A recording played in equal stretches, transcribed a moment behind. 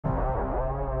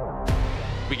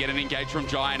We get an engage from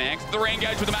Giant X. The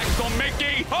re-engage with the Max on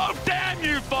Mickey. Oh, damn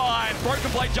you fine!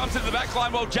 Broken Blade jumps into the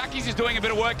backline while Jackie's is doing a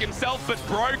bit of work himself, but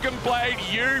Broken Blade,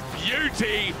 you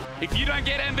beauty. If you don't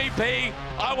get MVP,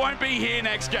 I won't be here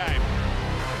next game.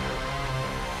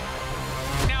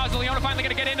 Now is Leona finally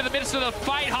going to get into the midst of the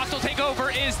fight. Hostile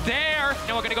takeover is there.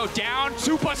 Now we're going to go down.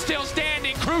 Supa still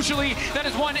standing. Crucially, that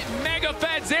is one mega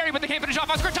fed Zeri, but they can't finish off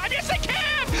on screen time. Yes, they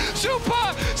can!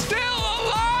 Supa still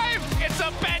alive! It's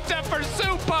a beta for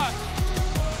Supa.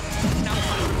 Now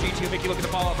G2, Mickey looking to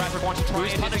follow up. Bradford wants to try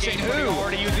and punishing who?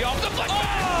 Already used the opposite flex.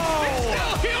 Oh!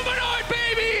 It's still humanoid,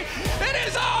 baby! It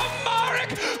is Marek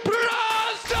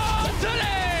Broxah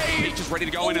today! He's just ready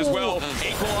to go in as well.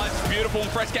 Equalized, beautiful.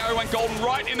 Fresco went golden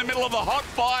right in the middle of the hot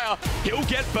fire. He'll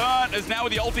get burnt as now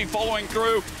with the ulti following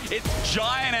through. It's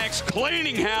Giant X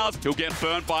cleaning house. He'll get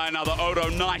burnt by another Odo.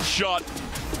 Nice shot.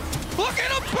 Look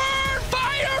at him burn!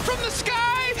 Fire from the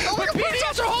sky! Oh, but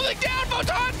Vedius are holding down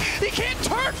Photon! He can't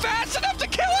turn fast enough to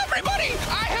kill everybody!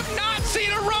 I have not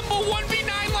seen a Rumble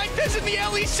 1v9 like this in the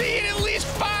LEC in at least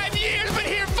 5 years, but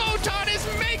here Photon is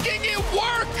making it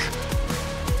work!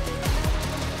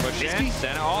 Push in,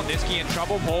 Senna, Nisqy in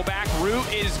trouble, pullback,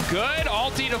 route is good,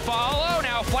 ulti to follow,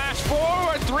 now flash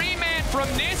forward, 3-man from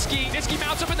Nisqy. Nisqy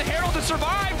mounts up in the Herald to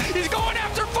survive, he's going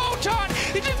after Photon,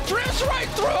 he just drifts right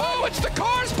through, oh, it's the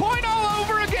Cars point all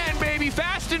over again, baby,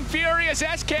 fast and furious.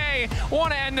 SK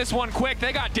want to end this one quick,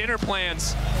 they got dinner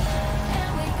plans.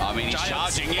 I mean, he's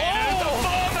charging in, it's a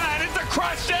 4-man, it's a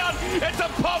crush down, it's a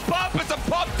pop-up, it's a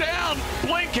pop-down.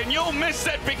 Blink and you'll miss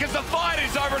it because the fight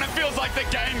is over and it feels like the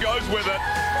game goes with it.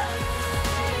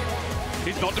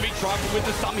 He's not to be trifled with.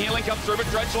 The some healing comes through, but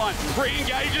Dredgeline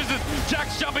re-engages as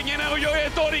Jack's jumping in. Elyoya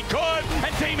thought he could,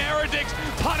 and Team Heretics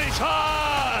punish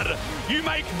hard. You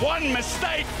make one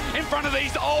mistake in front of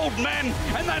these old men,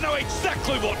 and they know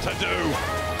exactly what to do.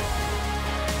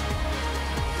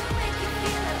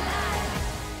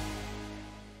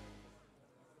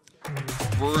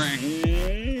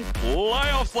 Spring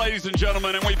playoffs, ladies and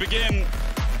gentlemen, and we begin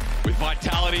with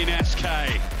Vitality and SK.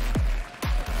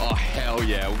 Oh, hell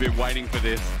yeah, we've been waiting for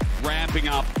this. Ramping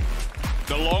up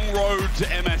the long road to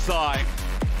MSI.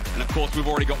 And of course, we've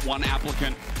already got one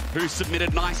applicant who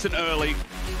submitted nice and early.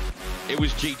 It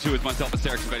was G2 as myself,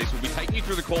 Hysterics and Vedius. We'll be taking you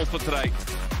through the calls for today.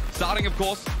 Starting, of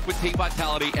course, with Team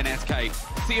Vitality and SK.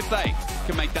 See if they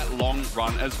can make that long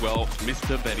run as well,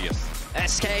 Mr. Vedius.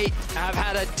 SK have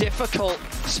had a difficult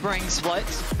spring split.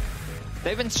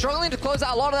 They've been struggling to close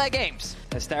out a lot of their games.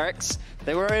 Hysterics,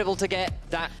 they were able to get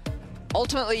that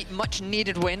ultimately much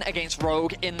needed win against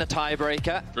Rogue in the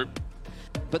tiebreaker. True.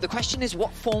 But the question is,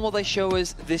 what form will they show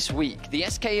us this week? The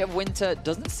SK of Winter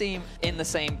doesn't seem in the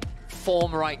same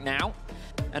form right now.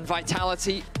 And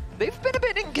Vitality, they've been a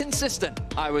bit inconsistent,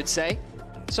 I would say.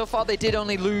 So far, they did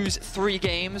only lose 3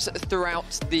 games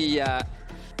throughout the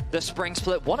spring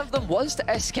split. One of them was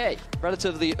to SK,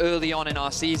 relatively early on in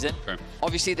our season. Okay.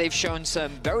 Obviously, they've shown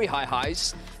some very high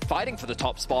highs, fighting for the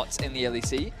top spots in the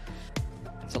LEC.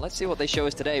 So let's see what they show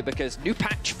us today, because new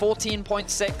patch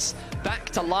 14.6, back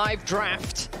to live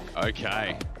draft.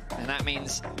 Okay. And that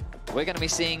means we're going to be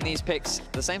seeing these picks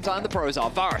at the same time the pros are.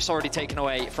 Varus already taken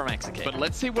away from Exakick. But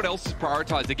let's see what else is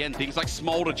prioritized. Again, things like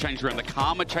Smolder change around, the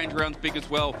Karma change around's big as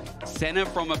well. Senna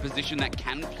from a position that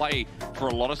can play for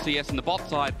a lot of CS in the bot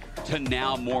side to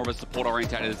now more of a support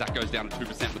orientated as that goes down to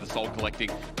 2% with the soul collecting.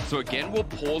 So again, we'll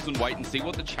pause and wait and see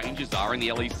what the changes are in the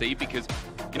LEC, because,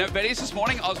 you know, Vedius this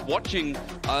morning, I was watching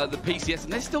the PCS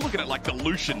and they're still looking at like the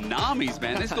Lucian Namis,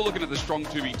 man. They're still looking at the strong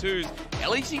 2v2s.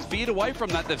 LEC's veered away from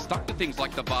that. They've stuck to things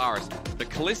like the Varus, the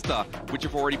Callista, which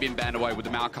have already been banned away, with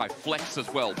the Maokai Flex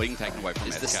as well being taken away from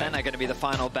SK. Is the Senna going to be the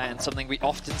final ban? Something we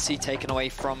often see taken away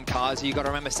from Carzzy. You got to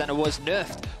remember, Senna was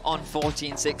nerfed on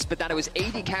 14.6, but that it was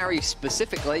AD carry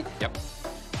specifically. Yep.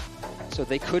 So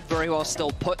they could very well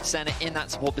still put Senna in that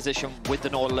support position with the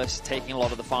Nautilus, taking a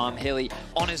lot of the farm. Hilly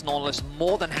on his Nautilus,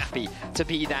 more than happy to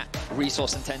be that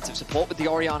resource-intensive support. With the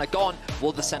Orianna gone,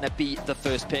 will the Senna be the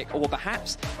first pick? Or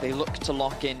perhaps they look to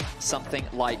lock in something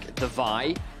like the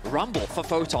Vi. Rumble for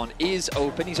Photon is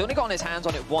open. He's only gotten his hands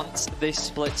on it once this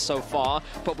split so far,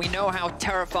 but we know how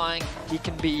terrifying he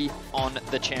can be on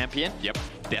the champion. Yep,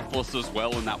 Deathless as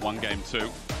well in that one game too.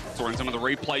 Saw in some of the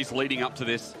replays leading up to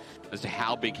this as to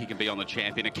how big he can be on the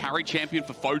champion. A carry champion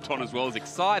for Photon as well is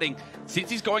exciting, since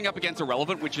he's going up against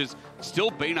Irrelevant, which has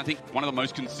still been, I think, one of the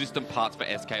most consistent parts for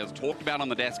SK. As talked about on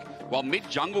the desk, while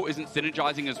mid-jungle isn't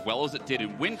synergizing as well as it did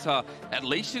in winter, at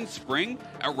least in spring,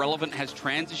 Irrelevant has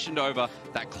transitioned over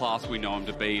that class we know him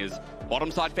to be. As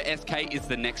bottom side for SK is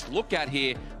the next look at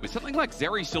here, with something like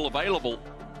Zeri still available.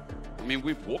 I mean,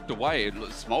 we've walked away.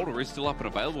 Smolder is still up and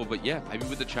available, but yeah, maybe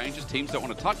with the changes, teams don't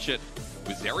want to touch it.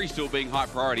 with Zeri still being high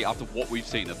priority after what we've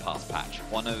seen in the past patch.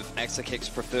 One of Exakick's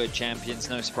preferred champions,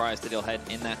 no surprise that he'll head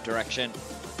in that direction.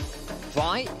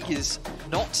 Vi is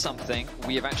not something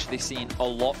we have actually seen a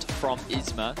lot from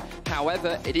Isma.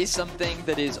 However, it is something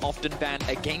that is often banned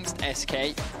against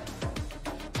SK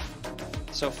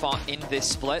so far in this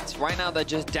split. Right now, they're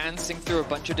just dancing through a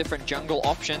bunch of different jungle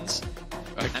options.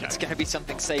 Okay. And it's going to be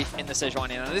something safe in the Sejuani.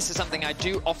 Now, this is something I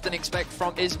do often expect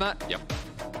from Isma. Yep.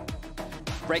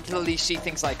 Regularly see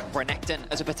things like Renekton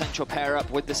as a potential pair-up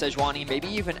with the Sejuani, maybe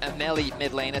even a melee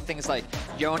mid laner. Things like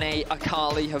Yone,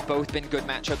 Akali have both been good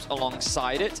matchups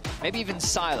alongside it. Maybe even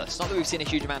Sylas. Not that we've seen a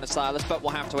huge amount of Sylas, but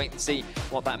we'll have to wait and see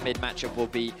what that mid matchup will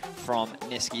be from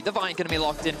Nisqy. The Vine going to be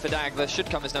locked in for Dagda, should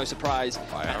come as no surprise.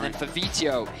 And then for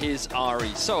Vetheo, his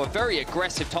Ahri. So a very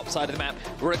aggressive top side of the map.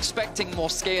 We're expecting more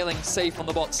scaling safe on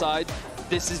the bot side.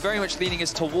 This is very much leaning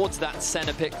us towards that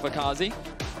Senna pick for Carzzy.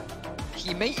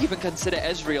 He may even consider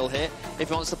Ezreal here if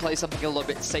he wants to play something a little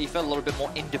bit safer, a little bit more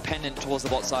independent towards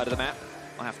the bot side of the map.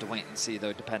 We'll have to wait and see,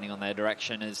 though, depending on their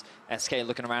direction, as SK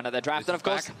looking around at their draft. And, of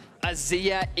course,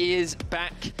 Azir is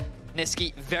back.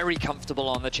 Nisqy very comfortable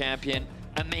on the champion.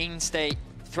 A mainstay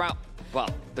throughout,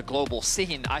 well, the global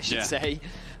scene, I should say.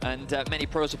 And many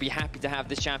pros will be happy to have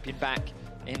this champion back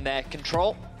in their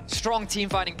control. Strong team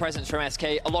fighting presence from SK,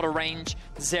 a lot of range.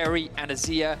 Zeri and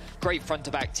Azir, great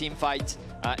front-to-back team fight.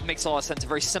 It makes a lot of sense, a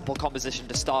very simple composition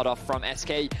to start off from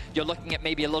SK. You're looking at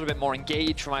maybe a little bit more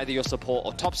engaged from either your support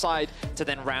or top side to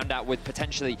then round out with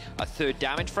potentially a third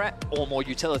damage threat or more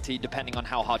utility, depending on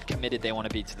how hard committed they want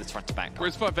to be to this front-to-back.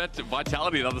 Whereas for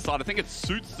Vitality on the other side, I think it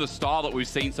suits the style that we've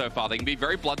seen so far. They can be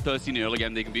very bloodthirsty in the early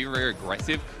game. They can be very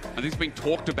aggressive. I think it's been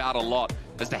talked about a lot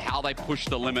as to how they push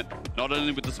the limit, not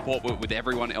only with the support, but with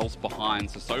everyone else behind.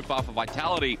 So far for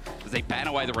Vitality, as they ban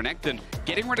away the Renekton,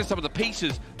 getting rid of some of the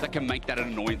pieces that can make that an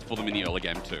annoyance for them in the early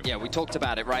game too. Yeah, we talked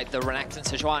about it, right? The Renekton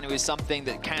Sejuani is something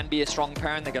that can be a strong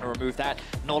pair, and they're going to remove that.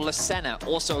 Nautilus Senna,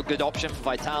 also a good option for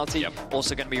Vitality,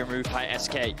 also going to be removed by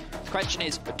SK. The question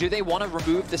is, do they want to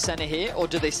remove the Senna here, or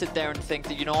do they sit there and think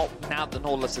that, you know what, now that the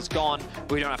Nautilus is gone,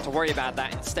 we don't have to worry about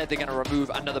that. Instead, they're going to remove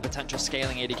another potential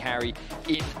scaling AD carry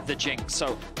in the Jinx.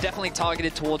 So definitely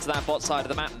targeted towards that bot side of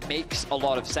the map makes a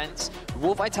lot of sense.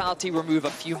 Will Vitality remove a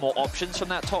few more options from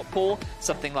that top pool?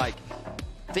 Something like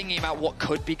thinking about what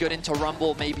could be good into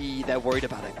Rumble. Maybe they're worried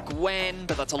about a Gwen,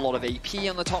 but that's a lot of AP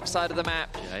on the top side of the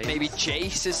map. Maybe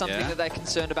Jace is something that they're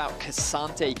concerned about.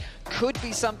 Cassante could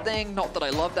be something. Not that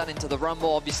I love that into the Rumble.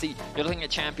 Obviously, you're looking at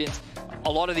champions. A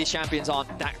lot of these champions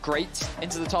aren't that great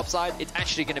into the top side. It's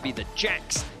actually going to be the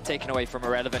Jax taken away from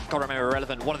Irrelevant. Gotta remember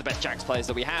Irrelevant, one of the best Jax players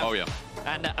that we have. Oh, yeah.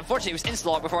 And unfortunately, it was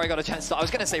insta-lock before I got a chance to... I was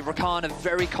going to say Rakan, a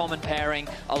very common pairing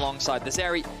alongside the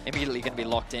Zeri. Immediately going to be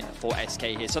locked in for SK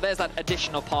here. So there's that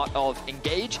additional part of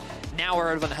Engage. Now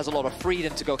Irrelevant has a lot of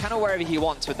freedom to go kind of wherever he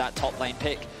wants with that top lane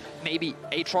pick. Maybe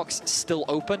Aatrox still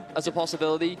open as a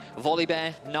possibility.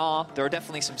 Volibear, nah. There are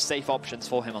definitely some safe options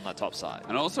for him on that top side.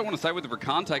 And I also want to say with the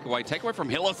Rakan takeaway from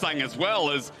Hylissang as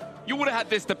well, as you would have had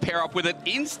this to pair up with an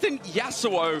instant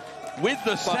Yasuo with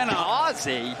the Senna.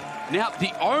 Carzzy. Now,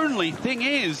 the only thing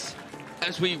is,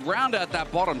 as we round out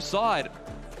that bottom side,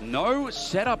 no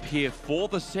setup here for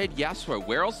the said Yasuo.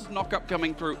 Where else is knockup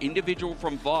coming through? Individual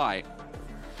from Vi.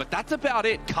 But that's about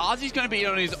it. Carzzy's going to be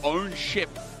on his own ship.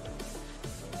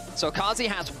 So Carzzy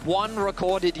has one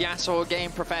recorded Yasuo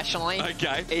game professionally.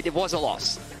 Okay. It was a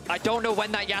loss. I don't know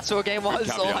when that Yasuo game was.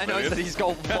 All I know is that he's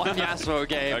got one Yasuo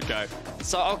game. Okay.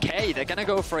 So, okay, they're going to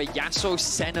go for a Yasuo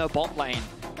Senna bot lane.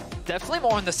 Definitely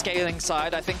more on the scaling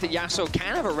side. I think that Yasuo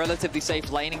can have a relatively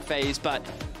safe laning phase, but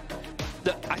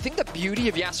I think the beauty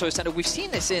of Yasuo Senna, we've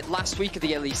seen this last week of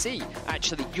the LEC,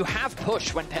 actually. You have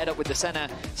push when paired up with the Senna,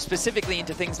 specifically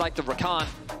into things like the Rakan.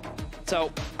 So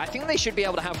I think they should be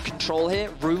able to have control here,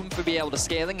 room for being able to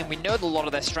scaling, and we know that a lot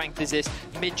of their strength is this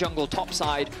mid-jungle top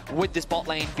side with this bot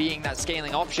lane being that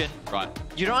scaling option. Right.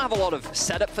 You don't have a lot of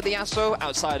setup for the Yasuo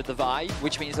outside of the Vi,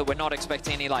 which means that we're not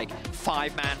expecting any like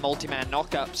 5-man, multi-man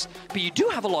knockups, but you do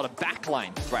have a lot of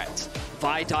backline threats.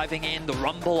 Vi diving in, the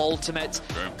Rumble ultimate.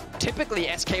 Sure. Typically,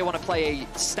 SK want to play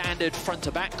a standard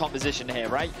front-to-back composition here,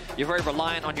 right? You're very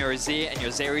reliant on your Azir and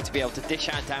your Zeri to be able to dish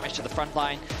out damage to the front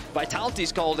line.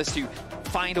 Vitality's goal is to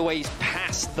find a ways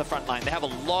past the front line. They have a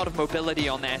lot of mobility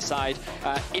on their side.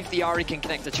 If the Ahri can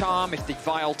connect a charm, if the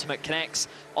Vi ultimate connects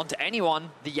onto anyone,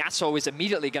 the Yasuo is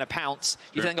immediately going to pounce.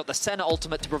 You've then got the Senna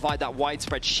ultimate to provide that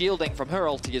widespread shielding from her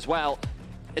ulti as well.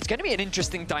 It's going to be an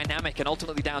interesting dynamic, and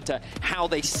ultimately down to how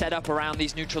they set up around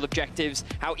these neutral objectives,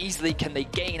 how easily can they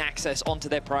gain access onto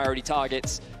their priority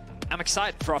targets. I'm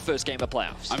excited for our first game of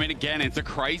playoffs. I mean, again, it's a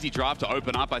crazy draft to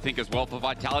open up, I think, as well for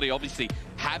Vitality. Obviously,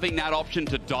 having that option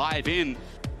to dive in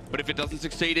But if it doesn't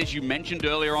succeed, as you mentioned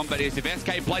earlier on, Vedius, if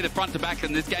SK play the front to back,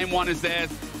 then this game one is theirs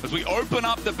as we open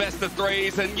up the best of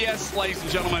threes. And yes, ladies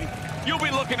and gentlemen, you'll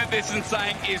be looking at this and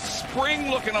saying, is spring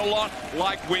looking a lot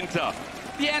like winter?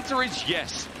 The answer is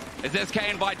yes, as SK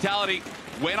and Vitality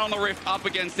went on the rift up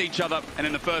against each other, and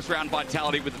in the first round,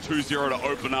 Vitality with the 2-0 to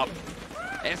open up.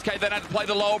 SK then had to play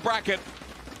the lower bracket,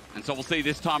 and so we'll see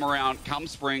this time around, come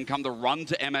spring, come the run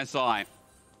to MSI,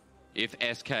 if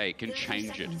SK can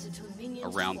change it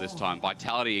around this time.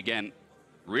 Vitality, again,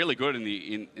 really good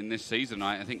in this season.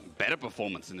 I think better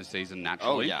performance in this season,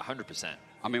 naturally. Oh, yeah, 100%.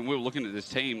 I mean, we were looking at this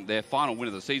team, their final win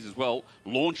of the season as well,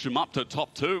 launched them up to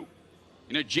top 2.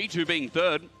 You know, G2 being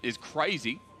third is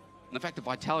crazy. And the fact that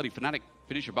Vitality Fnatic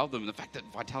finish above them, and the fact that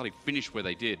Vitality finished where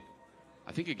they did,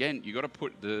 I think, again, you got to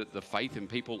put the faith in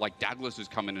people like Daglas, who's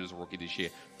come in as a rookie this year.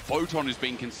 Photon has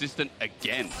been consistent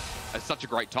again as such a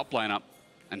great top laner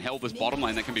and held this bottom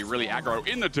lane that can be really aggro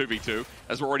in the 2v2,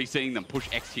 as we're already seeing them push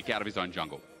Exakick out of his own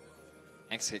jungle.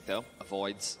 Exakick, though,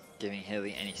 avoids giving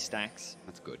Hyli any stacks.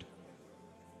 That's good.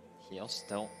 Heal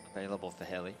still available for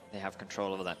Hyli. They have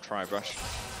control over that tri-brush.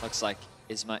 Looks like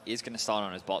Isma is going to start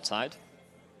on his bot side.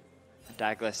 And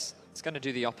Daglas is going to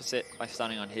do the opposite by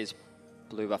starting on his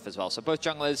blue buff as well. So both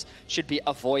junglers should be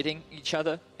avoiding each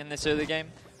other in this early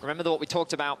game. Remember that what we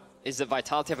talked about is that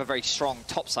Vitality have a very strong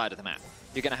top side of the map.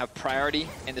 You're going to have priority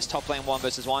in this top lane 1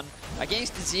 versus 1.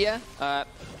 Against Azir,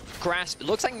 Grasp, it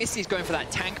looks like Nisqy's going for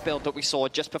that tank build that we saw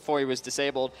just before he was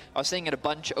disabled. I was seeing it a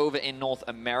bunch over in North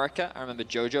America. I remember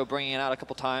Jojo bringing it out a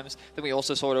couple times. Then we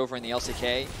also saw it over in the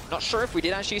LCK. Not sure if we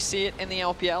did actually see it in the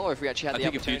LPL or if we actually had the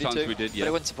opportunity to. I think a few times we did, yeah. But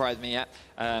it wouldn't surprise me yet.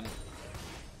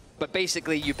 But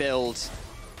basically, you build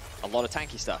a lot of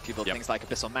tanky stuff. You build things like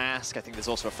Abyssal Mask. I think there's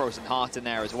also a Frozen Heart in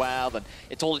there as well. And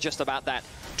it's all just about that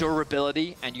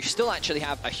durability. And you still actually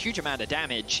have a huge amount of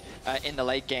damage in the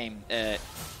late game,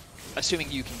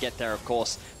 assuming you can get there, of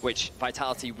course, which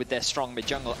Vitality, with their strong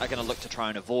mid-jungle, are going to look to try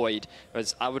and avoid.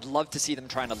 Whereas I would love to see them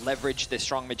trying to leverage this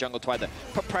strong mid-jungle to either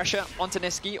put pressure onto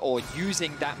Nisqy or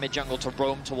using that mid-jungle to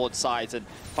roam towards sides and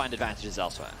find advantages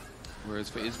elsewhere. Whereas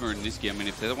for Isma and Nisqy, I mean,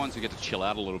 if they're the ones who get to chill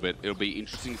out a little bit, it'll be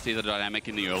interesting to see the dynamic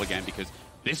in the early game, because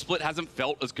this split hasn't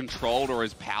felt as controlled or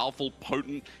as powerful,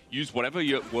 potent, use whatever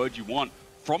word you want,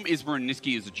 from Isma and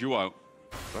Nisqy as a duo.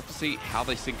 We'll have to see how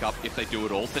they sync up, if they do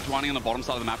it all. Sejuani on the bottom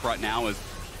side of the map right now is...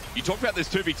 You talked about this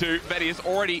 2v2. Vedius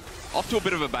already off to a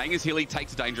bit of a bang as Hyli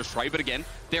takes a dangerous trade. But again,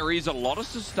 there is a lot of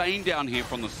sustain down here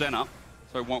from the Senna,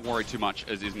 so I won't worry too much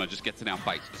as Isma just gets in our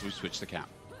face as we switch the camp.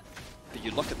 But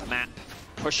you look at the map.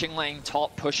 Pushing lane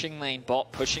top, pushing lane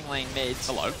bot, pushing lane mids.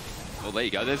 Hello. Well, there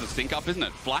you go. There's a sync up, isn't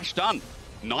it? Flash done.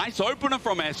 Nice opener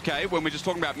from SK when we're just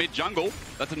talking about mid-jungle.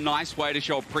 That's a nice way to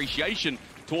show appreciation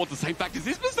towards the same fact as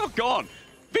Isma's not gone.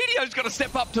 Vethio's got to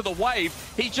step up to the wave.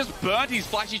 He's just burnt his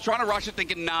flash. He's trying to rush it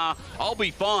thinking, nah, I'll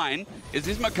be fine. As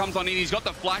Isma comes on in, he's got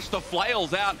the flash, the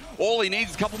flail's out. All he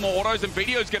needs is a couple more autos and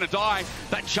Vethio's going to die.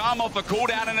 That charm off a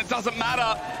cooldown and it doesn't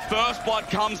matter. First blood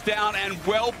comes down and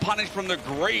well punished from the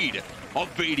greed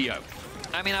of Vetheo.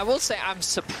 I mean, I will say I'm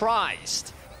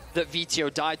surprised that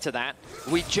Vetheo died to that.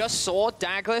 We just saw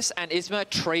Daglas and Isma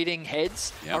trading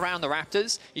heads around the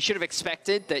Raptors. You should have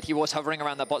expected that he was hovering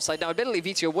around that bot side. Now, admittedly,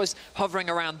 Vetheo was hovering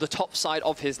around the top side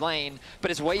of his lane,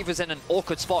 but his wave was in an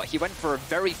awkward spot. He went for a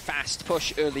very fast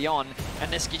push early on,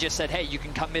 and Nisqy just said, hey, you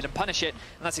can come mid and punish it,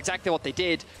 and that's exactly what they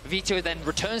did. Vetheo then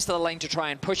returns to the lane to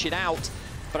try and push it out,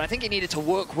 but I think he needed to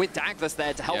work with Daglas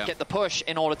there to help get the push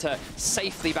in order to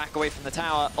safely back away from the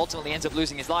tower. Ultimately ends up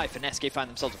losing his life, and SK find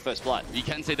themselves with first blood. You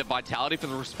can see the Vitality for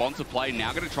the responsive play.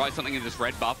 Now going to try something in this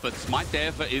red buff, but Smite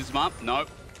there for Isma. No,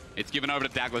 it's given over to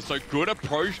Daglas. So good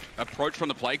approach from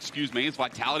the play, excuse me, as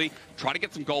Vitality try to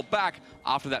get some gold back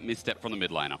after that misstep from the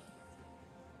mid laner.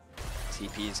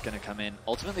 TP is going to come in.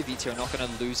 Ultimately, Vetheo not going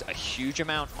to lose a huge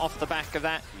amount off the back of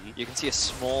that. You can see a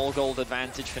small gold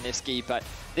advantage for Nisqy, but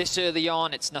this early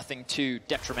on, it's nothing too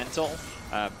detrimental.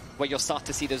 Where you'll start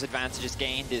to see those advantages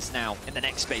gained is now in the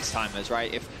next space timers,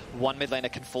 right? If one mid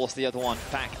laner can force the other one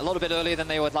back a little bit earlier than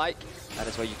they would like, that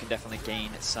is where you can definitely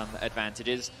gain some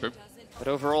advantages. True. But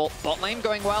overall, bot lane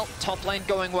going well, top lane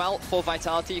going well for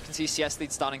Vitality. You can see CS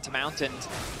lead starting to mount, and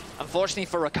unfortunately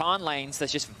for Rakan lanes,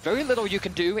 there's just very little you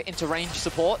can do into range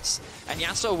supports. And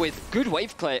Yasuo with good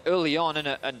wave clear early on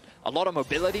and a lot of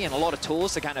mobility and a lot of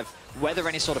tools to kind of weather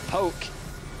any sort of poke.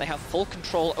 They have full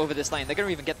control over this lane. They're going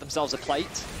to even get themselves a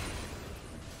plate.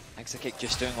 Exakick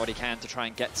just doing what he can to try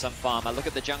and get some farm. I look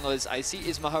at the junglers. I see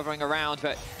Isma hovering around,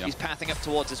 but he's pathing up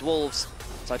towards his wolves.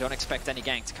 So I don't expect any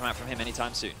gank to come out from him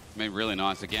anytime soon. I mean, really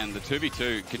nice. Again, the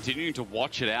 2v2, continuing to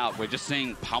watch it out. We're just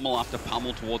seeing pummel after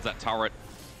pummel towards that turret.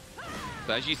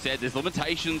 So as you said, there's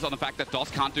limitations on the fact that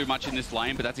DOS can't do much in this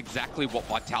lane, but that's exactly what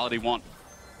Vitality want.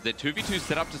 They're 2v2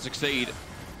 set up to succeed.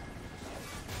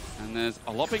 And there's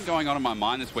a lot been going on in my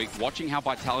mind this week, watching how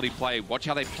Vitality play, watch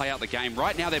how they play out the game.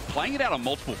 Right now, they're playing it out on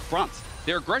multiple fronts.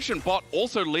 Their aggression bot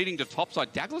also leading to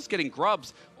topside. Daglas getting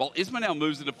grubs, while Isma now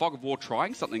moves into Fog of War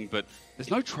trying something, but there's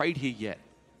no trade here yet.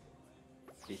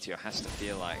 Vetheo has to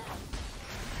feel like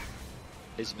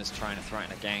Isma's trying to throw in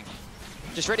a gank.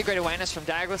 Just really great awareness from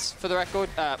Daglas, for the record.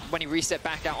 When he reset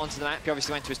back out onto the map, he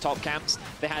obviously went to his top camps.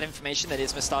 They had information that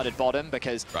Isma started bottom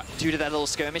because due to that little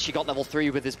skirmish, he got level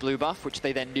 3 with his blue buff, which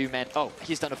they then knew meant, oh,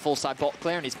 he's done a full side bot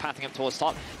clear and he's pathing up towards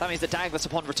top. That means that Daglas,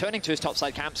 upon returning to his top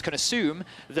side camps, can assume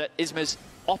that Isma's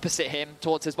opposite him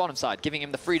towards his bottom side, giving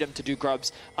him the freedom to do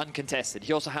grubs uncontested.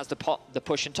 He also has the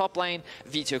push in top lane.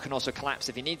 Vetheo can also collapse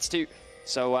if he needs to.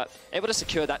 So able to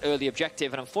secure that early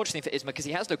objective, and unfortunately for Isma, because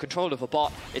he has no control of a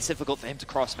bot, it's difficult for him to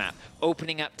cross map.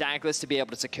 Opening up Daglas to be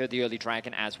able to secure the early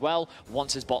dragon as well,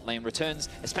 once his bot lane returns,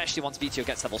 especially once Vetheo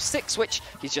gets level 6, which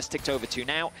he's just ticked over to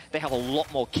now. They have a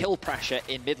lot more kill pressure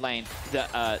in mid lane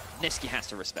that Nisqy has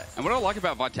to respect. And what I like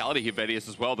about Vitality here, Vedius,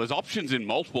 as well, there's options in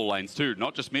multiple lanes too,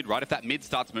 not just mid, right? If that mid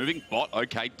starts moving, bot,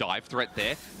 okay, dive threat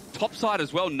there. Top side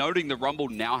as well, noting the Rumble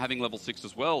now having level 6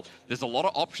 as well. There's a lot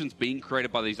of options being created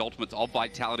by these ultimates of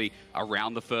Vitality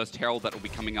around the first Herald that will be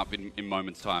coming up in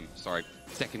moments' time. Sorry,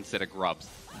 second set of grubs.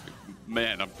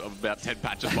 Man, I'm about 10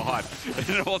 patches behind.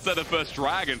 And also the first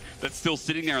Dragon that's still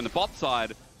sitting there on the bot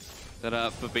side.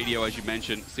 That for Vetheo, as you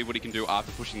mentioned, see what he can do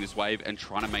after pushing this wave and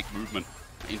trying to make movement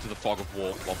into the Fog of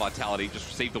War, while Vitality just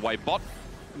received the wave bot.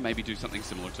 Maybe do something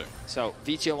similar too. So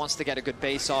Vetheo wants to get a good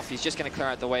base off. He's just going to clear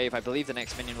out the wave. I believe the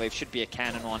next minion wave should be a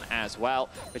cannon one as well,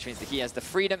 which means that he has the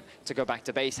freedom to go back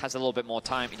to base, has a little bit more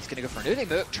time, and he's going to go for an early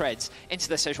Merc treads into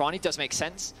the Sejuani. Does make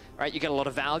sense, right? You get a lot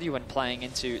of value when playing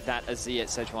into that Azir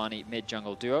Sejuani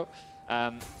mid-jungle duo.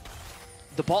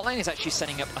 The bot lane is actually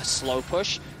setting up a slow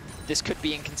push. This could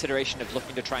be in consideration of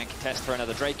looking to try and contest for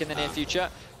another Drake in the near future,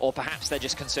 or perhaps they're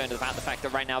just concerned about the fact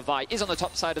that right now Vi is on the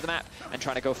top side of the map, and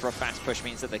trying to go for a fast push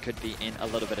means that they could be in a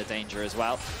little bit of danger as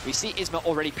well. We see Isma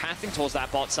already pathing towards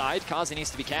that bot side. Carzzy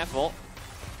needs to be careful.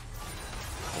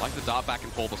 I like the dart back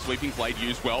and forth. The sweeping blade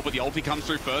used well, but the ulti comes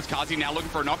through first. Carzzy now looking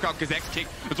for a knockout because Exakick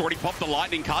has already popped the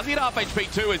lightning. Carzzy at half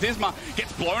HP too as Isma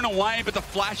gets blown away, but the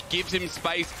flash gives him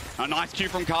space. A nice cue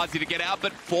from Carzzy to get out,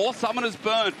 but 4 summoners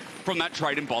burn from that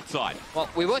trade in bot side. Well,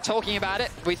 we were talking about it.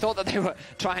 We thought that they were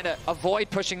trying to avoid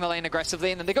pushing the lane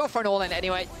aggressively, and then they go for an all-in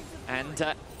anyway. And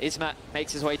Isma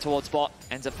makes his way towards bot,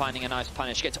 ends up finding a nice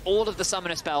punish. Gets all of the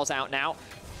summoner spells out now.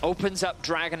 Opens up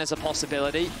Dragon as a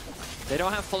possibility. They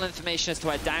don't have full information as to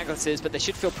where Daglas is, but they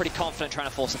should feel pretty confident trying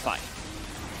to force a fight.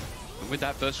 With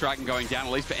that first Dragon going down,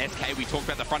 at least for SK, we talked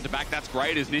about the front to back. That's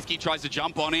great as Nisqy tries to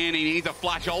jump on in. He needs a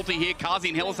flash ulti here. Carzzy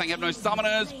and Hylissang have no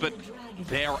summoners, but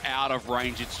they're out of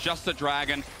range. It's just a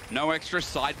Dragon. No extra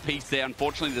side piece there.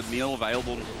 Unfortunately, the meal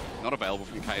available, not available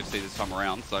from KFC this time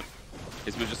around, so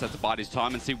Isma just has to bide his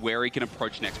time and see where he can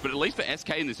approach next. But at least for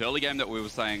SK in this early game that we were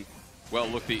saying, well,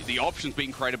 look, the options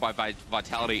being created by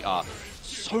Vitality are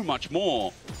so much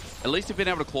more. At least they've been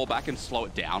able to claw back and slow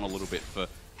it down a little bit for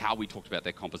how we talked about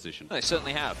their composition. They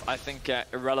certainly have. I think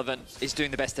Irrelevant is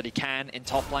doing the best that he can in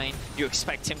top lane. You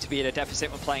expect him to be at a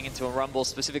deficit when playing into a Rumble,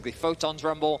 specifically Photon's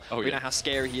Rumble. We know how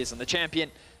scary he is on the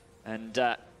champion. And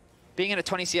being in a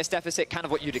 20 CS deficit, kind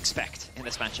of what you'd expect in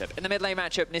this matchup. In the mid lane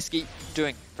matchup, Nisqy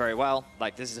doing very well.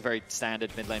 Like, this is a very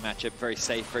standard mid lane matchup, very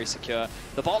safe, very secure.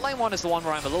 The bot lane one is the one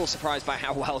where I'm a little surprised by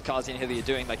how well Carzzy and Hilly are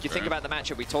doing. Like, you think about the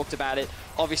matchup, we talked about it.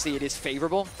 Obviously, it is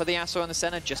favorable for the Yasuo and the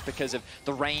Senna just because of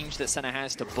the range that Senna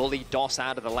has to bully DOS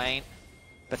out of the lane.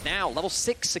 But now, level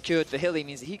 6 secured for Hilly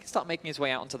means that he can start making his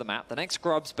way out onto the map. The next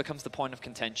Grubs becomes the point of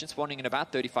contention, spawning in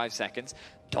about 35 seconds.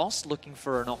 DOS looking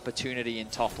for an opportunity in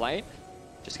top lane.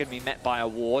 Just going to be met by a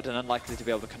ward and unlikely to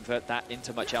be able to convert that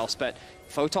into much else. But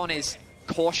Photon is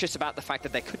cautious about the fact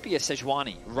that there could be a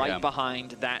Sejuani right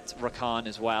behind that Rakan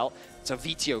as well. So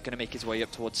Vetheo going to make his way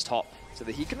up towards top so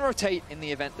that he can rotate in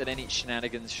the event that any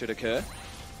shenanigans should occur.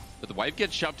 But the wave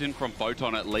gets shoved in from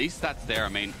Photon, at least that's there. I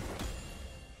mean,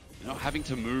 not having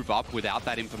to move up without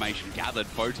that information gathered.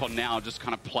 Photon now just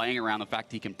kind of playing around the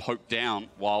fact he can poke down,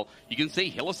 while you can see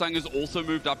Hylissang has also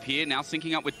moved up here, now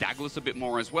syncing up with Daglas a bit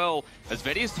more as well. As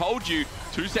Vedius told you,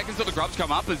 2 seconds till the grubs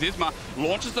come up as Isma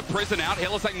launches the prison out.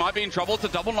 Hylissang might be in trouble. It's a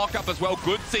double knock up as well.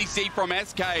 Good CC from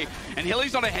SK. And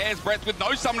Hilly's on a hair's breadth with no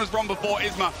summoners from before.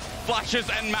 Isma flashes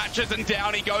and matches, and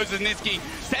down he goes as Nisqy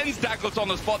sends Daglas on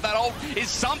the spot. That ult is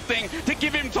something to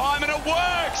give him time, and it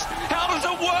works! How does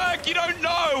it work? You don't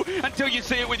know until you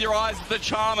see it with your eyes. The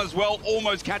charm as well,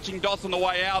 almost catching DOS on the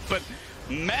way out, but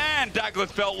Man, Daglas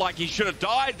felt like he should have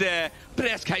died there, but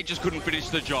SK just couldn't finish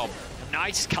the job.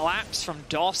 Nice collapse from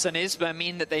DOS and Isma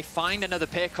mean that they find another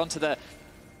pick onto the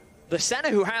Senna,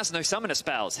 who has no summoner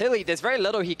spells. Hilly, there's very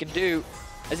little he can do.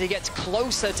 As he gets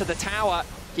closer to the tower,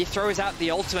 he throws out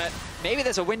the ultimate. Maybe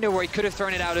there's a window where he could have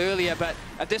thrown it out earlier, but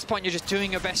at this point you're just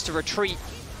doing your best to retreat.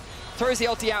 Throws the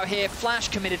ulti out here, flash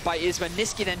committed by Isma.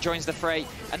 Nisqy then joins the fray.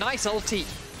 A nice ulti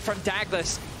from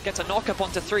Daglas, gets a knock up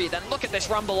onto 3. Then look at this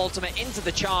Rumble ultimate into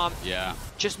the charm. Yeah.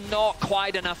 Just not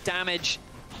quite enough damage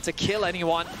to kill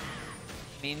anyone.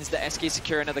 Means that SK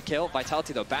secure another kill.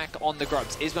 Vitality, though, back on the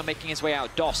grubs. Isma making his way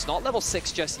out. DOS, not level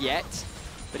 6 just yet,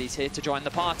 but he's here to join the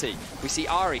party. We see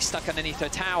Ahri stuck underneath her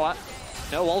tower.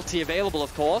 No ulti available,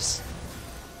 of course.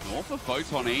 Nor for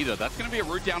Photon either. That's going to be a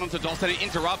route down onto DOS, and it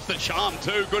interrupts the charm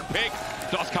too. Good pick.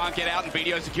 DOS can't get out, and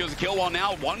Vedius secures a kill, while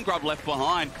now one grub left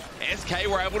behind. SK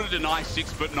were able to deny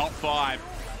 6, but not 5.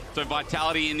 So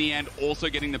Vitality, in the end, also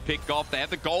getting the pick off. They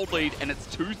have the gold lead, and it's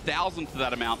 2,000 for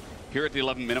that amount here at the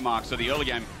 11-minute mark. So the early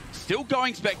game still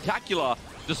going spectacular,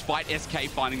 despite SK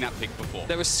finding that pick before.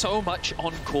 There was so much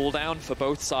on cooldown for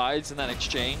both sides in that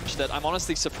exchange that I'm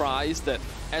honestly surprised that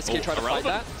SK tried to fight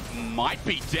that. Might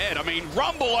be dead. I mean,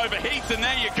 Rumble overheats, and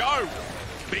there you go.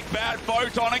 Big bad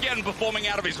Photon again performing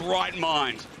out of his right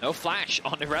mind. No flash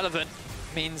on Irrelevant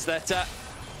means that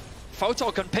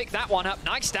Photon can pick that one up.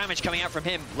 Nice damage coming out from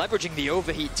him, leveraging the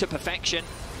overheat to perfection.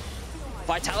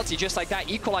 Vitality, just like that,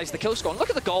 equalized the kill score. And look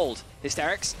at the gold,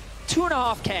 Hysterics.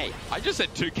 2.5K. I just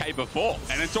said 2K before,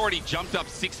 and it's already jumped up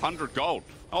 600 gold.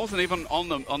 I wasn't even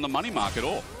on the money mark at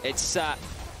all.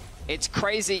 It's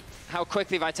crazy how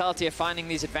quickly Vitality are finding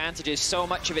these advantages. So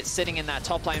much of it sitting in that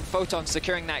top lane. Photon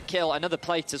securing that kill, another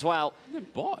plate as well.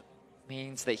 Bot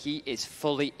means that he is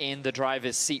fully in the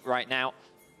driver's seat right now.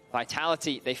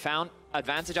 Vitality, they found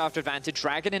advantage after advantage.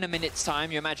 Dragon in a minute's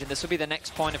time. You imagine this will be the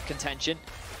next point of contention.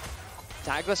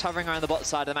 Daglas hovering around the bottom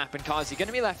side of the map, and Carzzy going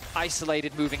to be left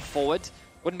isolated moving forward.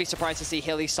 Wouldn't be surprised to see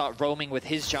Hilly start roaming with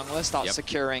his jungler, start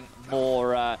securing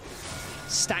more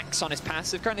stacks on his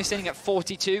passive. Currently sitting at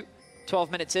 42,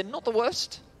 12 minutes in. Not the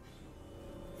worst.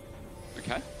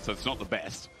 Okay, so it's not the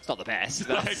best. It's not the best.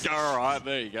 All right,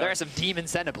 there you go. There are some Demon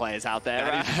Senna players out there.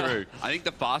 That is true. I think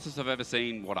the fastest I've ever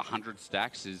seen, 100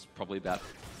 stacks is probably about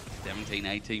 17,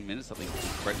 18 minutes. I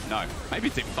think, no, maybe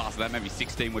it's even faster than that. Maybe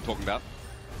 16 we're talking about.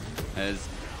 As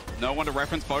no one to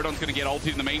reference. Photon's going to get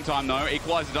ulted in the meantime, though.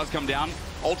 Equalizer does come down.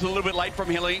 Ulted a little bit late from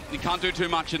Hilly. You can't do too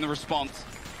much in the response.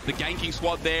 The ganking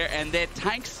squad there, and they're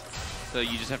tanks, so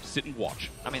you just have to sit and watch.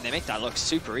 I mean, they make that look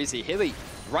super easy. Hilly,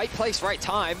 right place, right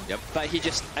time, but he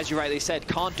just, as you rightly said,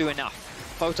 can't do enough.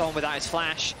 Photon without his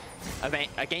flash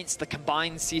against the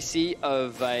combined CC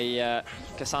of a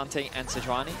Carzzy and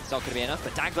Sejuani. It's not going to be enough,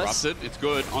 but Daglas. Corrupted, it's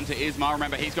good. Onto Isma.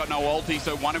 Remember, he's got no ulti,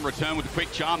 so one in return with a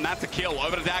quick charm. That's a kill.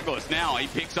 Over to Daglas. Now he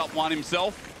picks up one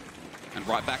himself. And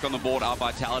right back on the board are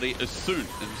Vitality as soon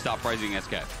as we start praising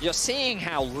SK. You're seeing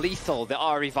how lethal the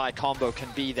Ahri Vi combo can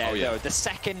be there, though. The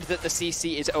second that the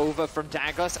CC is over from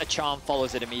Daglas, a charm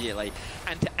follows it immediately.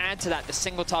 And to add to that, the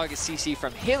single target CC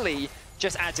from Hilly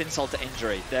just adds insult to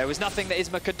injury. There was nothing that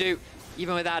Isma could do,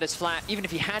 even without his flash. Even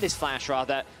if he had his flash,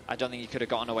 rather, I don't think he could have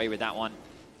gotten away with that one.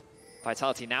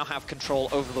 Vitality now have control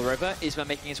over the river. Isma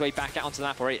making his way back out onto the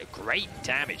map already. Great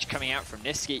damage coming out from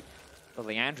Nisqy. But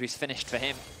Leandri's finished for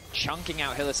him. Chunking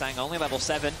out Hylissang, only level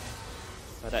 7.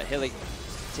 But Hilly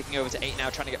ticking over to 8 now,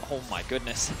 trying to get... Oh my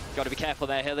goodness. Got to be careful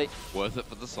there, Hilly. Worth it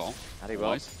for the soul. That he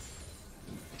will.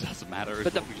 Doesn't matter but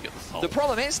as long as you get the soul. The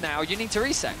problem is now you need to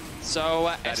reset.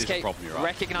 So SK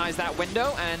recognize that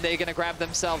window, and they're going to grab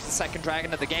themselves the second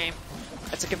dragon of the game.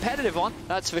 It's a competitive one,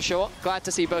 that's for sure. Glad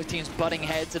to see both teams butting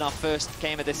heads in our first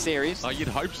game of this series. Oh, you'd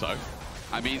hope so.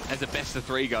 I mean, as a best of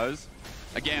 3 goes.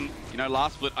 Again, you know,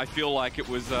 last split, I feel like it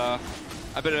was a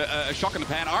bit of a shock in the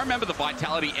pan. I remember the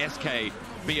Vitality SK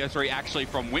BO3 actually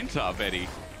from winter, Betty,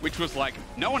 which was like,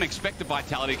 no one expected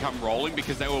Vitality to come rolling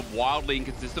because they were wildly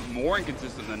inconsistent, more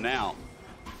inconsistent than now.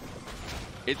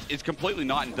 It's completely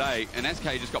night and day, and SK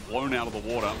just got blown out of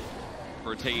the water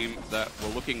for a team that were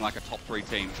looking like a top 3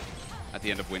 team at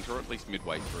the end of winter, or at least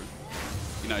midway through.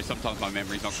 You know, sometimes my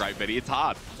memory's not great, Betty. It's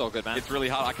hard. It's all good, man. It's really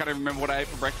hard. I can't even remember what I ate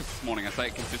for breakfast this morning. I say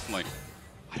it consistently.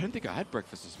 I don't think I had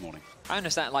breakfast this morning. I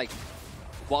understand, like,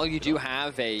 while you do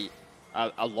have a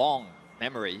long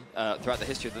memory throughout the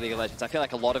history of the League of Legends, I feel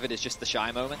like a lot of it is just the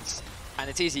shy moments. And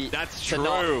it's easy That's to true.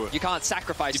 not... You can't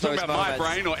sacrifice those moments. You talking about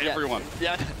my brain or everyone?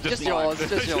 Yeah, just yours,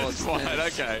 just yours. Just mine,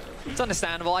 okay. It's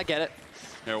understandable, I get it.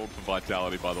 Herald for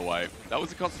Vitality, by the way. That was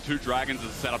the cost of 2 dragons as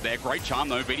a setup there. Great charm,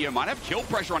 though. Vetheo might have kill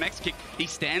pressure on Exakick. He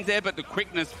stands there, but the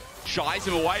quickness shies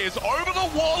him away. Is over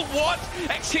the wall. What?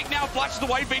 Exakick now flashes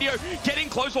away. Vetheo getting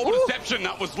close. All deception.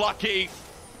 That was lucky.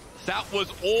 That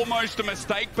was almost a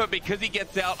mistake, but because he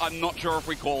gets out, I'm not sure if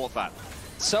we call it that.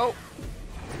 So,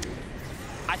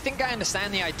 I think I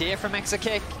understand the idea from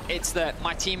Exakick. It's that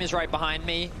my team is right behind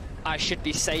me. I should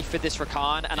be safe with this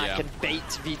Rakan, and I can bait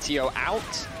Vetheo out,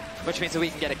 which means that we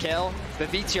can get a kill. But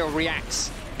Vetheo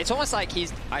reacts. It's almost like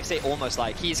he's, I say almost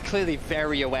like, he's clearly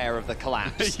very aware of the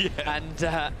collapse.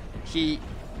 And he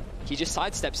just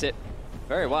sidesteps it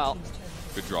very well.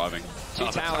 Good driving. 2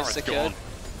 towers secured.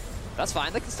 That's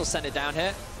fine, they can still send it down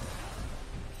here.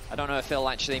 I don't know if he'll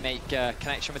actually make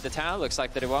connection with the tower. Looks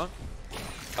like that it won't.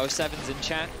 07's in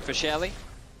chat for Shelly.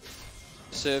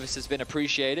 Service has been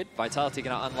appreciated. Vitality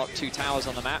going to unlock 2 towers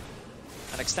on the map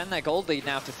and extend their gold lead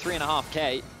now to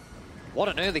 3.5k. What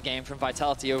an early game from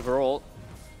Vitality overall.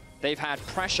 They've had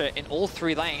pressure in all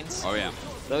 3 lanes. Oh yeah.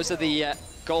 Those are the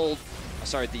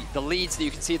the leads that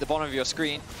you can see at the bottom of your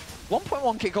screen.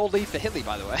 1.1k gold lead for Hilly,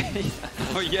 by the way.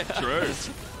 Oh yeah, true.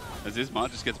 As Isma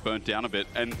just gets burnt down a bit.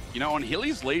 And, you know, on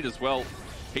Hilly's lead as well,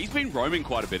 he's been roaming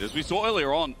quite a bit. As we saw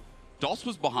earlier on, DOS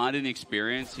was behind in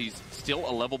experience. He's still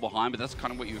a level behind, but that's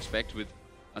kind of what you expect with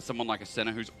someone like a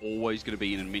Senna who's always going to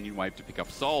be in a minion wave to pick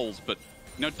up souls. But,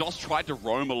 you know, DOS tried to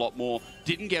roam a lot more.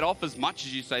 Didn't get off as much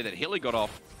as you say that Hilly got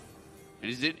off.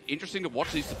 And is it interesting to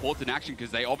watch these supports in action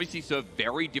because they obviously serve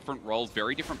very different roles,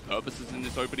 very different purposes in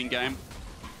this opening game.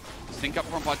 The sync up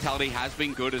from Vitality has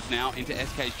been good as now into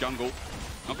SK's jungle.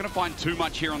 Not going to find too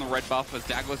much here on the red buff as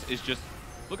Daglas is just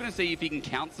looking to see if he can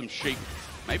count some sheep.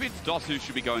 Maybe it's DOS who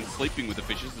should be going sleeping with the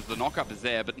fishes as the knockup is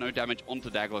there, but no damage onto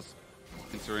Daglas,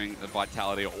 considering that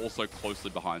Vitality are also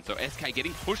closely behind. So SK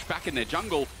getting pushed back in their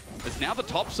jungle as now the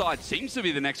top side seems to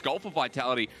be the next goal for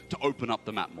Vitality to open up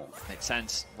the map more. Makes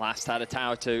sense. Last had a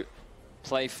tower to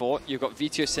play for. You've got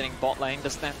Vetheo sitting bot lane,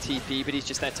 doesn't have TP, but he's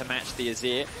just there to match the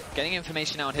Azir. Getting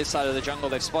information now on his side of the jungle.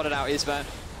 They've spotted out Isma.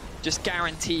 Just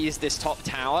guarantees this top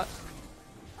tower.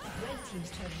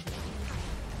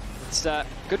 It's a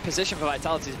good position for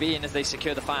Vitality to be in as they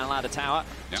secure the final ladder tower.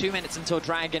 2 minutes until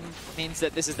Dragon means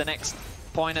that this is the next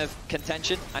point of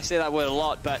contention. I say that word a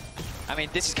lot, but I mean,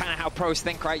 this is kind of how pros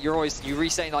think, right? You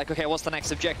re-saying like, okay, what's the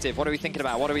next objective? What are we thinking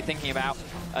about? What are we thinking about?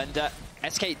 And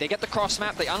SK, they get the cross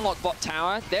map, they unlock bot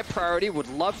tower. Their priority would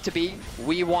love to be,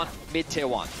 we want mid-tier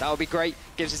 1. That would be great.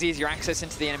 Gives us easier access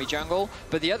into the enemy jungle.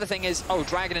 But the other thing is, oh,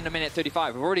 Dragon in a minute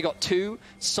 35. We've already got 2.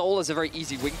 Soul is a very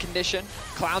easy win condition.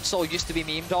 Cloud Soul used to be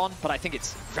memed on, but I think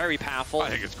it's very powerful. I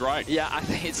think it's great. Yeah, I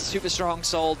think it's a super strong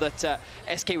Soul that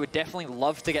SK would definitely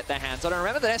love to get their hands on. And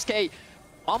remember that SK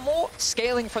are more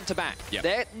scaling front to back.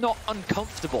 They're not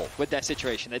uncomfortable with their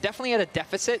situation. They're definitely at a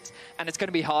deficit, and it's going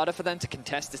to be harder for them to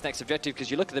contest this next objective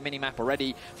because you look at the mini-map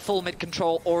already, full mid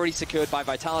control already secured by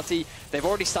Vitality. They've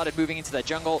already started moving into their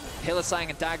jungle. Hylissang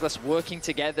and Daglas working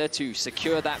together to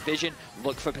secure that vision,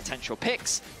 look for potential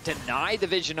picks, deny the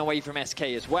vision away from SK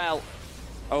as well.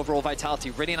 Overall,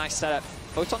 Vitality, really nice setup.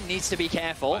 Photon needs to be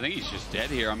careful. I think he's just dead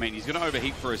here. I mean, he's going to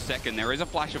overheat for a second. There is a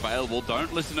flash available.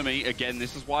 Don't listen to me. Again,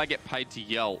 this is why I get paid to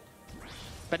yell.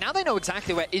 But now they know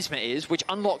exactly where Isma is, which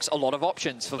unlocks a lot of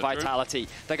options for Vitality.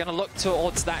 They're going to look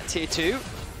towards that tier 2.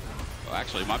 Well,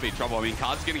 actually, it might be in trouble. I mean,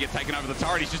 Carzzy's going to get taken over the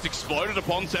turret. He's just exploded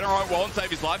upon Senna. Right, won't save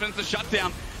his life, and it's a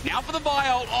shutdown. Now for the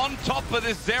buyout on top of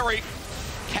this Zeri.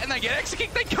 Can they get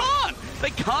Exakick? They can't!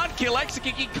 They can't kill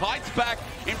Exakick. He kites back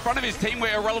in front of his team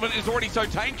where Irrelevant is already so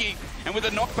tanky. And with a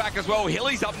knockback as well,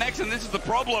 Hilly's up next, and this is the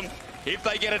problem. If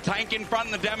they get a tank in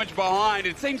front and the damage behind,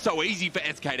 it seems so easy for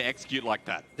SK to execute like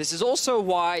that. This is also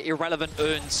why Irrelevant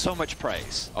earns so much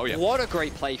praise. Oh yeah. What a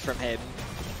great play from him.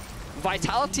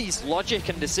 Vitality's logic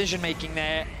and decision-making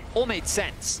there all made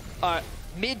sense.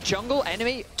 Mid-jungle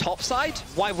enemy, topside,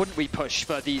 why wouldn't we push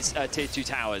for these tier 2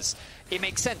 towers? It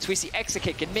makes sense. We see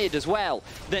Exakick in mid as well.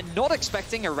 They're not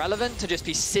expecting Irrelevant to just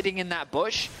be sitting in that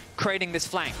bush, creating this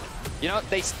flank. You know,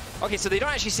 okay, so they don't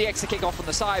actually see Exakick off on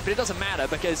the side, but it doesn't matter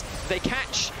because they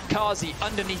catch Carzzy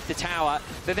underneath the tower.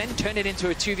 They then turn it into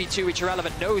a 2v2, which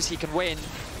Irrelevant knows he can win.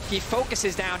 He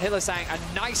focuses down Hylissang,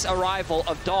 a nice arrival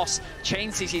of DOS.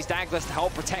 Chain CC's Daglas to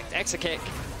help protect Exakick.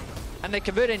 And they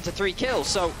convert it into 3 kills.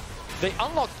 So they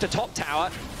unlocked the top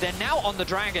tower. They're now on the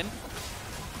Dragon.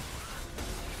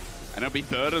 And it'll be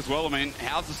third as well. I mean,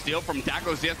 how's the steal from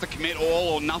Daglas? He has to commit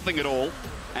all or nothing at all.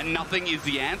 And nothing is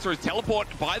the answer. His teleport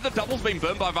by the double's been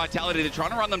burned by Vitality. They're trying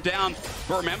to run them down.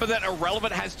 But remember that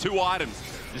Irrelevant has 2 items.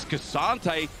 This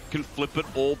Cassante can flip it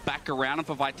all back around, and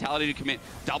for Vitality to commit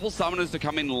double summoners to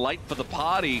come in late for the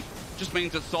party just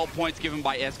means that salt points given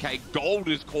by SK. Gold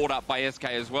is caught up by SK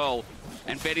as well.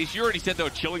 And Vedius, you already said they were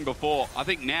chilling before. I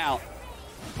think now,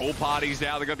 pool party's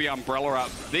out, they got the umbrella up.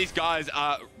 These guys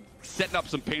are setting up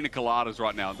some pina coladas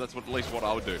right now. That's at least what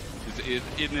I would do, is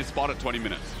in this spot at 20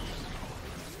 minutes.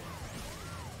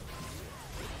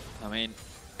 I mean,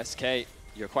 SK,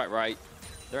 you're quite right.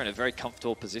 They're in a very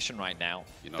comfortable position right now.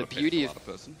 You're not the a beauty pina of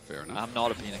colada person, fair enough. I'm not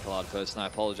a pina colada person, I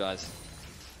apologize.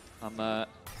 I'm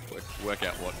Work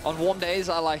out what. on warm days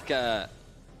I like a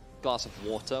glass of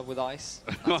water with ice.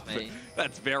 That's me.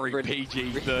 That's very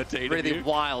PG-13. Really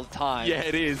wild time. Yeah,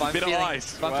 it is. A bit of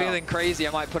ice. If I'm feeling crazy,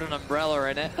 I might put an umbrella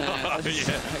in it.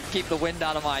 Keep the wind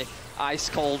out of my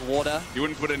ice-cold water. You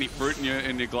wouldn't put any fruit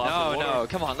in your glass of water? No,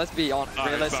 come on, let's be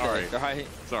realistic, sorry. right?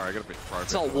 Sorry, I got a bit appropriate.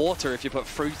 It's not water if you put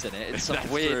fruit in it. It's some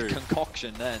weird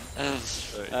concoction then.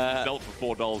 Sell it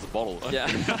for $4 a bottle. Yeah.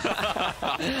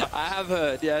 I have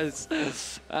heard, yes.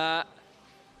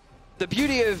 The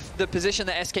beauty of the position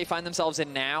that SK find themselves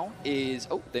in now is...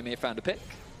 Oh, they may have found a pick.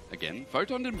 Again,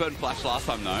 Photon didn't burn flash last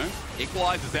time, though.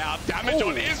 Equalizes out. Damage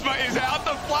on Isma is out.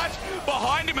 The flash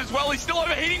behind him as well. He's still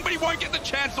overheating, but he won't get the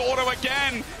chance to auto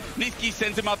again. Nisqy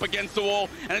sends him up against the wall,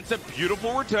 and it's a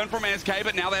beautiful return from SK,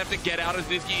 but now they have to get out as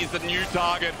Nisqy is the new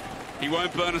target. He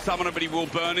won't burn a summoner, but he will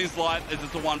burn his life as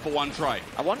it's a one-for-one trade.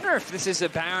 I wonder if this is a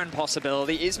Baron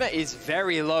possibility. Isma is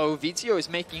very low. Vetheo is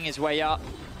making his way up.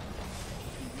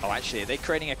 Oh, actually, are they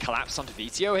creating a collapse onto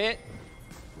Vetheo here?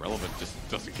 Relevant just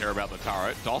doesn't care about the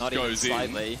turret. DOS Not goes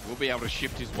in. Will be able to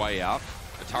shift his way out.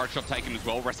 The turret shot taken as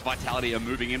well. Rest Vitality are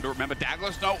moving in. But remember,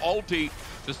 Daglas no ulti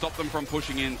to stop them from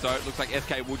pushing in. So it looks like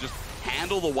SK will just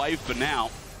handle the wave for now.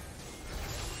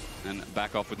 And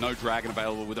back off with no Dragon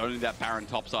available, with only that Baron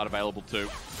topside available too.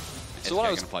 So SK what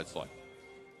going to play it slow.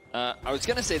 I was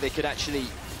going to say they could actually...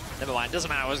 Never mind, doesn't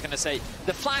matter. I was going to say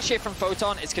the flash here from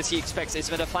Photon is because he expects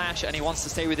Isma to flash and he wants to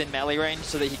stay within melee range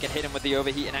so that he can hit him with the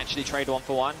overheat and actually trade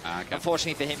one-for-one. Okay.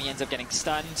 Unfortunately for him, he ends up getting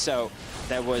stunned, so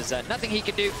there was nothing he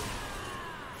could do.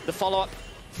 The follow-up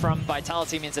from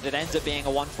Vitality means that it ends up being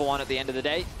a one-for-one at the end of the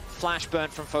day. Flash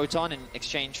burnt from Photon in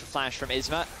exchange for flash from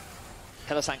Isma.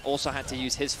 Hylissang also had to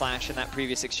use his flash in that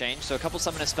previous exchange, so a couple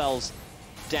summoner spells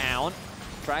down.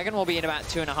 Dragon will be in about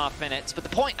 2.5 minutes, but the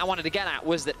point I wanted to get at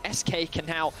was that SK can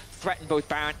now threaten both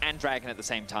Baron and Dragon at the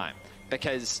same time,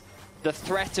 because the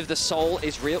threat of the soul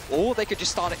is real. Oh, they could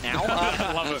just start it now.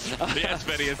 I love it. Yes,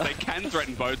 Vedius, they can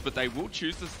threaten both, but they will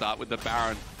choose to start with the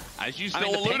Baron, as you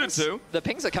still alluded to. The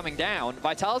pings are coming down.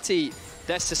 Vitality,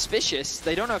 they're suspicious.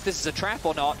 They don't know if this is a trap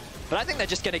or not, but I think they're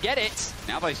just going to get it.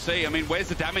 Now they see. I mean, where's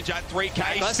the damage at 3K?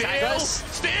 Daglas.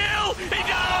 Steal! He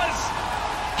does!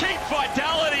 Keep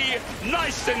Vitality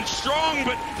nice and strong,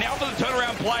 but now for the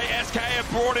turnaround play, SK have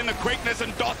brought in the quickness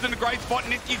and Dot's in a great spot.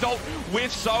 Nisqy's ult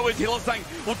with so is Hylissang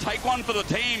will take one for the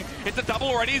team. It's a double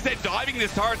already as they're diving.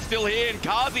 This turret's still here, and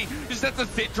Carzzy just has to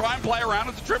sit, try and play around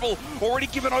as a triple. Already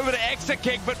given over to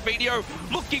Exakick, but Vedius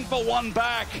looking for one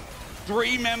back.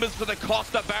 3 members for the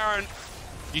Costa Baron.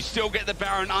 You still get the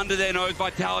Baron under their nose.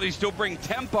 Vitality still bring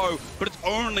tempo, but it's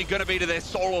only going to be to their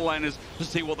solo laners to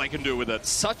see what they can do with it.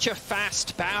 Such a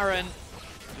fast Baron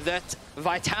that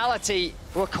Vitality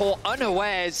were caught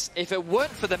unawares. If it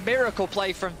weren't for the miracle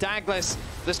play from Daglas,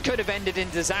 this could have ended in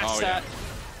disaster.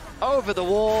 Oh, yeah. Over the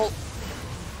wall.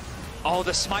 Oh,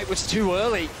 the smite was too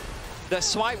early. The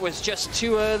smite was just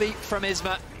too early from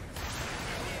Isma.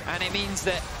 And it means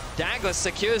that Daglas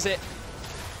secures it.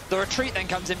 The retreat then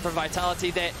comes in from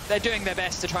Vitality. They're doing their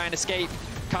best to try and escape.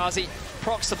 Carzzy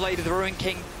procs the Blade of the Ruin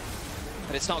King,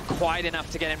 but it's not quite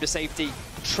enough to get him to safety.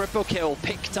 Triple kill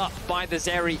picked up by the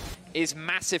Zeri is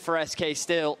massive for SK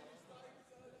still.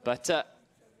 But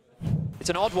it's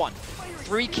an odd one.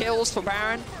 3 kills for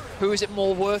Baron. Who is it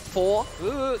more worth for?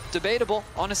 Debatable,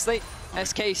 honestly.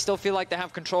 SK still feel like they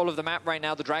have control of the map right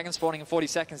now. The Dragon spawning in 40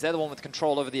 seconds. They're the one with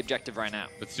control over the objective right now.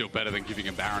 But still better than giving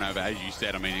a Baron over, as you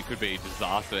said. I mean, it could be a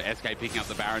disaster. SK picking up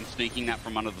the Baron, sneaking that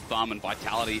from under the thumb, and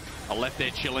Vitality are left there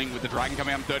chilling with the Dragon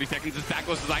coming out in 30 seconds. As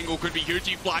Daglas' angle could be huge.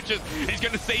 He flashes. He's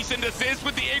going to cease and desist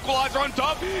with the equalizer on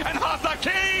top. And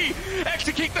Hysterics!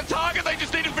 Exakick the target. They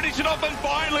just need to finish it off, and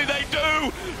finally they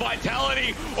do.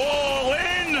 Vitality all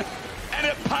in. And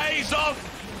it pays off.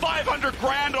 500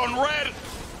 grand on red.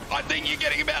 I think you're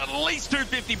getting about at least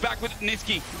 250 back with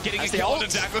Nisqy getting a kill to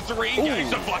Daglas to re-engage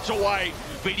the flash away.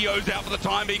 Veto's out for the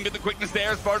time being, but the quickness there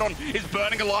as Photon is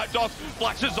burning a light DOS,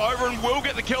 flashes over and will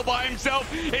get the kill by himself.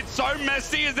 It's so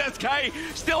messy as SK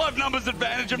still have numbers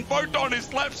advantage, and Photon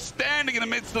is left standing in the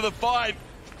midst of the fight.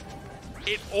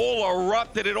 It all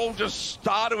erupted, it all just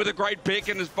started with a great pick,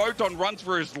 and as Photon runs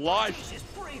for his life,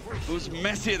 it was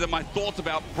messier than my thoughts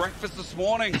about breakfast this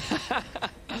morning.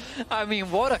 I mean,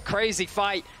 what a crazy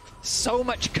fight. so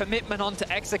much commitment onto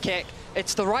Exakick.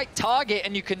 It's the right target,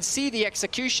 and you can see the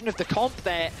execution of the comp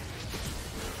there.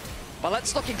 But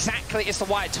let's look exactly as to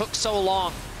why it took so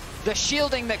long. The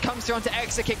shielding that comes through onto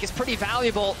Exakick is pretty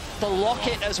valuable. The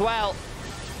locket as well.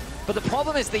 But the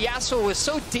problem is the Yasuo was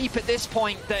so deep at this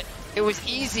point that it was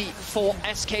easy for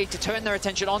SK to turn their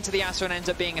attention onto the Yasuo and ends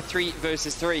up being a 3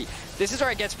 versus 3. This is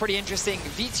where it gets pretty interesting.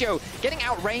 Vetheo getting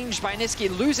outranged by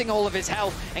Nisqy, losing all of his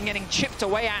health and getting chipped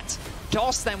away at.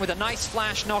 DOS then with a nice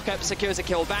flash knockup secures a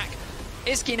kill back.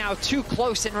 Isqy now too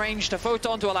close in range to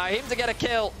Photon to allow him to get a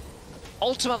kill.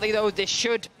 Ultimately though, this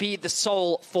should be the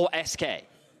soul for SK.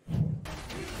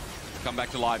 Come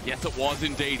back to life. Yes, it was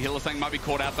indeed. Hylissang might be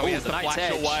caught out, though. He has to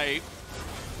flash away.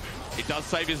 It does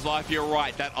save his life, you're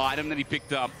right. That item that he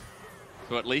picked up.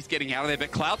 So at least getting out of there.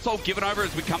 But Cloud Soul given over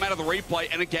as we come out of the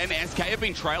replay. And again, SK have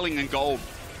been trailing in gold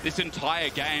this entire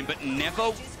game, but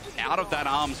never out of that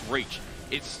arm's reach.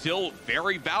 It's still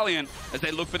very valiant as they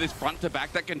look for this front to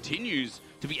back that continues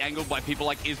to be angled by people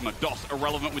like Isma. DOS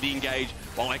irrelevant with the engage,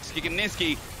 while Exakick and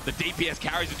Nisqy, the DPS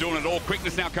carries are doing it all.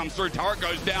 Quickness now comes through, turret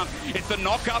goes down. It's the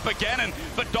knock up again, and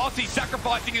for DOS, he's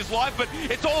sacrificing his life, but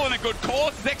it's all in a good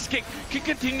cause. Exakick can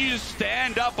continue to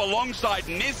stand up alongside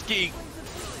Nisqy.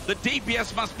 The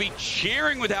DPS must be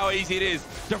cheering with how easy it is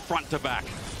to front to back.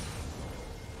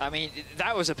 I mean,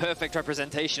 that was a perfect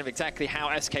representation of exactly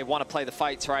how SK want to play the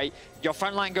fights, right? Your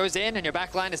front line goes in and your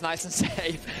back line is nice and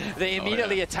safe. They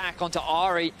immediately attack onto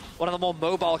Ahri, one of the more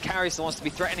mobile carries that wants to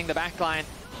be threatening the back line.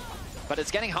 But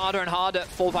it's getting harder and harder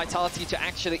for Vitality to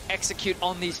actually execute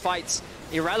on these fights.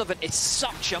 Irrelevant is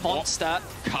such a monster.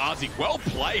 Carzzy, well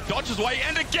played, dodges away,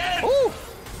 and again! Ooh.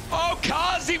 Oh,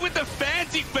 Carzzy with the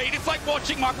fancy feet. It's like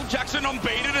watching Michael Jackson on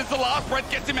Beat It as the last breath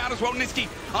gets him out as well. Nisqy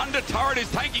under turret is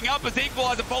tanking up as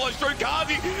Equalizer follows through.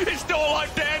 Carzzy is still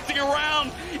alive, dancing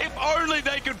around. If only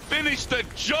they could finish the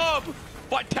job.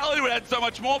 Vitality would add so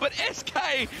much more, but SK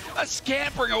are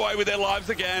scampering away with their lives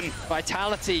again.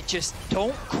 Vitality just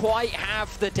don't quite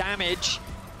have the damage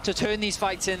to turn these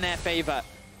fights in their favor.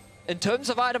 In terms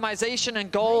of itemization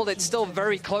and gold, it's still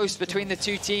very close between the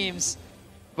two teams.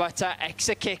 But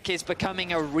Exakick is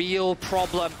becoming a real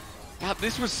problem. Wow,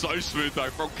 this was so smooth though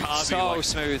from Carzzy. So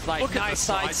smooth, like nice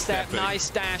sidestep, nice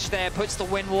dash there, puts the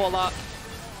wind wall up.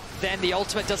 Then the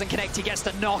ultimate doesn't connect, he gets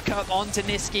the knock up onto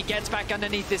Nisqy, gets back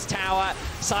underneath this tower,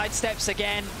 sidesteps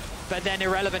again, but then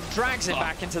Irrelevant drags him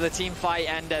back into the team fight,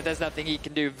 and there's nothing he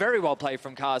can do. Very well played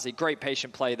from Carzzy, great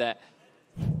patient play there.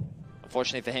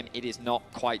 Unfortunately for him, it is not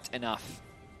quite enough.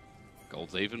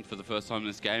 Gold's even for the first time in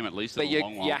this game, at least in a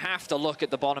long while. You have to look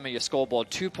at the bottom of your scoreboard.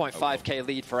 2.5k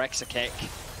lead for Exakick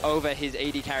over his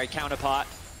AD carry counterpart.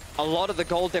 A lot of the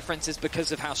gold difference is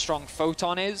because of how strong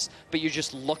Photon is, but you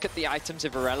just look at the items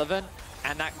of Irrelevant,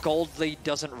 and that gold lead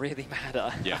doesn't really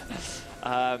matter.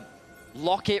 Yeah.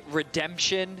 Locket,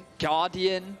 Redemption,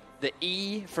 Guardian, the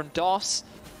E from DOS,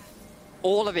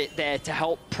 all of it there to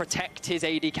help protect his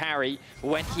AD carry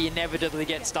when he inevitably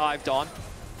gets dived on.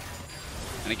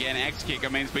 And again, Exakick, I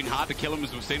mean, it's been hard to kill him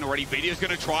as we've seen already. Vedius going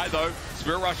to try though.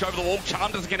 Spirit Rush over the wall.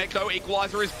 Charm doesn't connect though.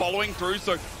 Equalizer is following through,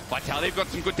 so Vitality have got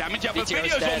some good damage out, but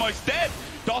Vedius almost dead.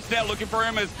 DOS now looking for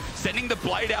him as sending the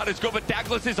blade out is good, but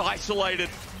Daglas is isolated.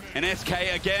 And SK,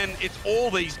 again, it's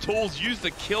all these tools used to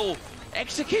kill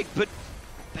Exakick, but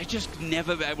they just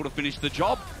never be able to finish the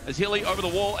job. As Hilly over the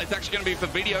wall, it's actually going to be for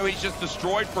Vetheo. He's just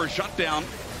destroyed for a shutdown.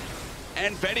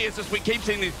 And Vedius, as we keep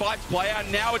seeing these fights play out,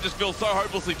 now it just feels so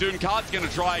hopelessly doomed. Carzzy's going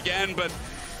to try again, but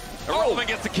Irrelevant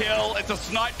gets a kill. It's a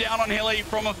snipe down on Hilly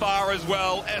from afar as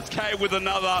well. SK with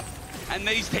another. And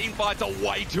these team fights are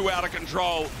way too out of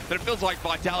control that it feels like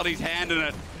Vitality's hand in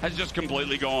it has just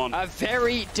completely gone. A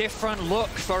very different look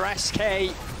for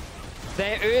SK.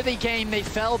 Their early game, they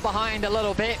fell behind a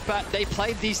little bit, but they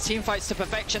played these team fights to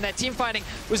perfection. Their team fighting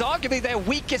was arguably their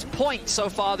weakest point so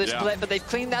far this split, but they've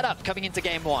cleaned that up coming into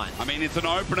game one. I mean, it's an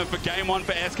opener for game one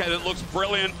for SK that looks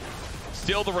brilliant.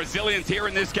 Still the resilience here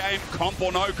in this game, comp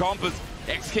or no comp, as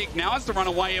Exakick now has to run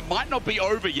away. It might not be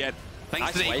over yet,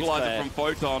 thanks to the equalizer from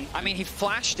Photon. I mean, he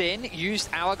flashed in, used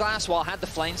Hourglass while had the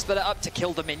Flame Splitter up to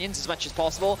kill the minions as much as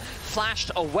possible,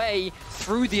 flashed away,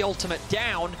 threw the ultimate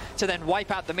down to then wipe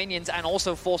out the minions and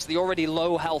also force the already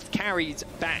low health carries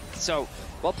back. So,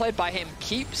 well played by him.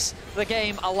 Keeps the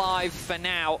game alive for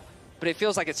now, but it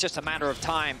feels like it's just a matter of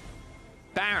time.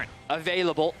 Baron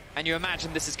available, and you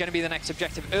imagine this is going to be the next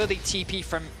objective. Early TP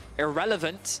from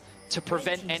Irrelevant to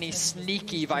prevent any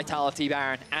sneaky Vitality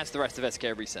Baron as the rest of SK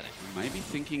are resetting. Maybe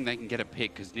thinking they can get a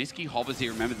pick, because Nisqy hovers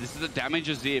here. Remember, this is the damage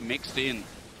Azir mixed in.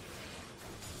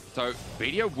 So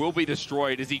Vetheo will be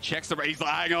destroyed as he checks the... He's like,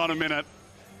 hang on a minute.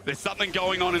 There's something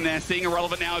going on in there. Seeing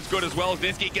Irrelevant now is good as well as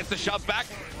Nisqy gets the shove back.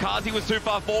 Carzzy was too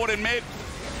far forward in mid,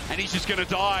 and he's just going to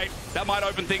die. That might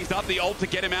open things up. The ult to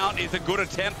get him out is a good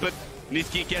attempt, but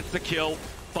Nisqy gets the kill.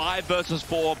 5 versus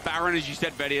 4. Baron, as you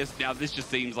said, Vedius. Now, this just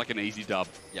seems like an easy dub.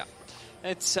 Yeah.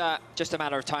 It's just a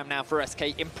matter of time now for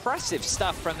SK. Impressive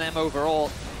stuff from them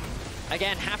overall.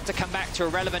 Again, have to come back to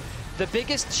Irrelevant. The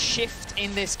biggest shift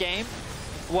in this game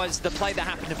was the play that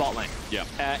happened in bot lane. Yeah.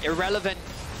 Irrelevant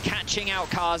catching out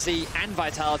Carzzy and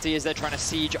Vitality as they're trying to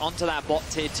siege onto that bot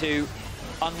tier 2,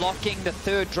 unlocking the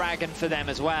 3rd dragon for them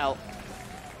as well.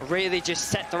 Really just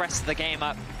set the rest of the game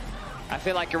up. I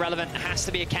feel like Irrelevant has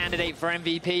to be a candidate for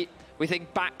MVP. We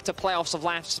think back to playoffs of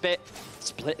last split.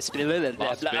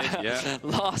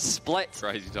 Last split.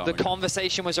 Crazy time. The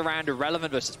conversation was around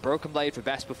Irrelevant versus Broken Blade for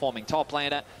best performing top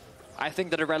laner. I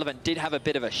think that Irrelevant did have a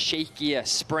bit of a shakier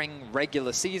spring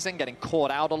regular season, getting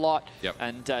caught out a lot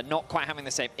and not quite having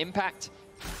the same impact.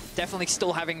 Definitely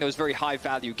still having those very high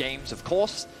value games, of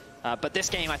course. But this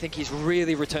game, I think he's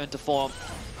really returned to form,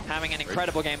 having an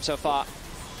incredible game so far.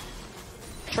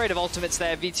 Trade of ultimates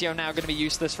there. Vetheo now going to be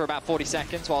useless for about 40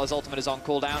 seconds while his ultimate is on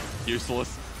cooldown. Useless.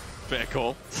 Fair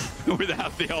call.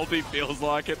 Without the ulti, feels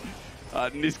like it.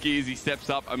 Nisqy, as he steps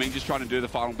up, I mean, just trying to do the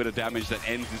final bit of damage that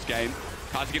ends this game.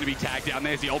 Carzzy's going to be tagged down.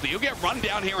 There's the ulti. He'll get run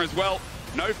down here as well.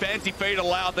 No fancy feed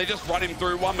allowed. They just run him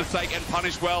through. One mistake and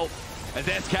punished well. As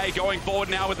SK going forward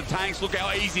now with the tanks. Look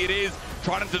how easy it is.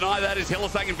 Trying to deny that is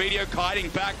Hylissang and Vedius kiting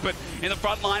back, but in the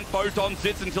front line, Photon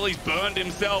sits until he's burned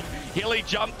himself. Hilly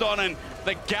jumped on, and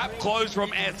the gap closed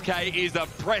from SK is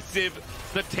oppressive.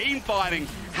 The team fighting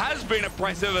has been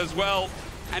oppressive as well.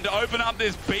 And to open up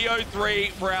this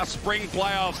BO3 for our spring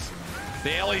playoffs,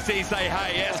 the LEC say,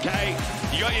 hey,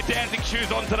 SK, you got your dancing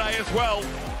shoes on today as well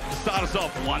to start us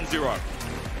off 1-0.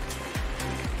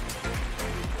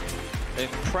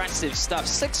 Impressive stuff.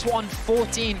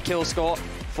 6-1-14 kill score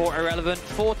for Irrelevant.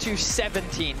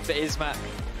 4-2-17 for Isma.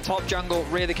 Top jungle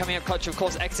really coming up clutch. Of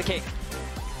course, Exakick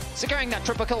securing that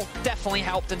triple kill definitely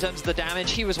helped in terms of the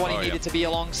damage. He was what he needed to be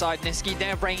alongside Nisqy.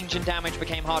 Their range and damage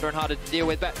became harder and harder to deal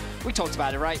with, but we talked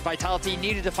about it, right? Vitality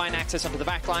needed to find access onto the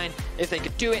backline. If they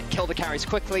could do it, kill the carries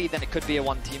quickly, then it could be a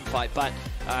one-team fight. But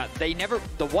they never,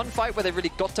 the one fight where they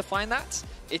really got to find that,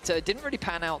 it didn't really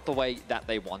pan out the way that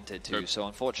they wanted to. So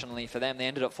unfortunately for them, they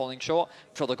ended up falling short.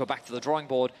 I'm sure they'll go back to the drawing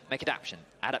board, make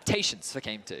adaptations for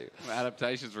Game 2.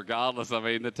 Adaptations regardless. I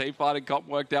mean, the team fighting comp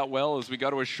worked out well as we go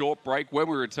to a short break. When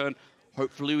we return,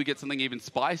 hopefully we get something even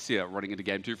spicier running into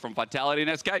Game 2 from Vitality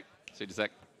and SK. See you in a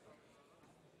sec.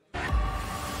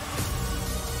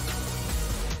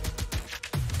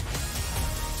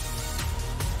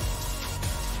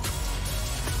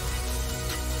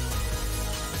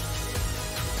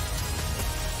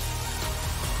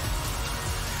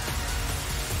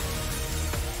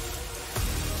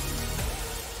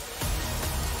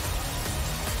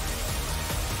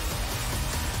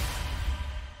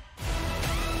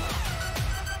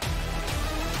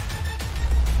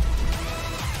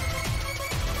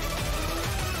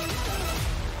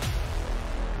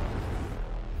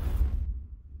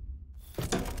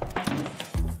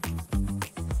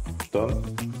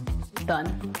 Done.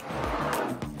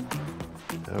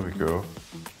 There we go.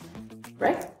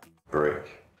 Break? Break.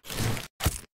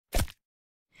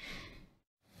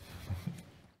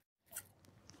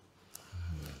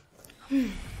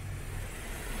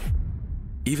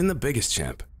 Even the biggest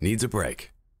champ needs a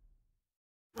break.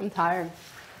 I'm tired.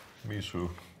 Me too.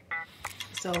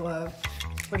 So, what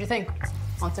do you think?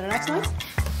 On to the next night?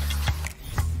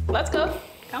 Let's go.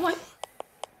 Come on.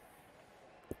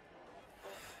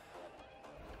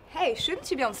 Hey, shouldn't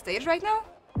you be on stage right now?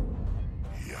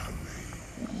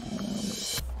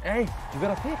 Hey, you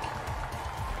got a pick.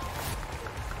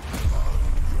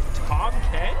 Tom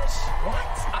Kent?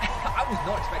 What? I was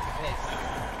not expecting this.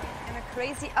 And a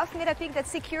crazy off-meta pick that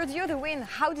secured you the win.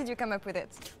 How did you come up with it?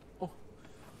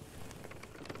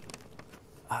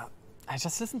 I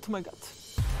just listened to my gut.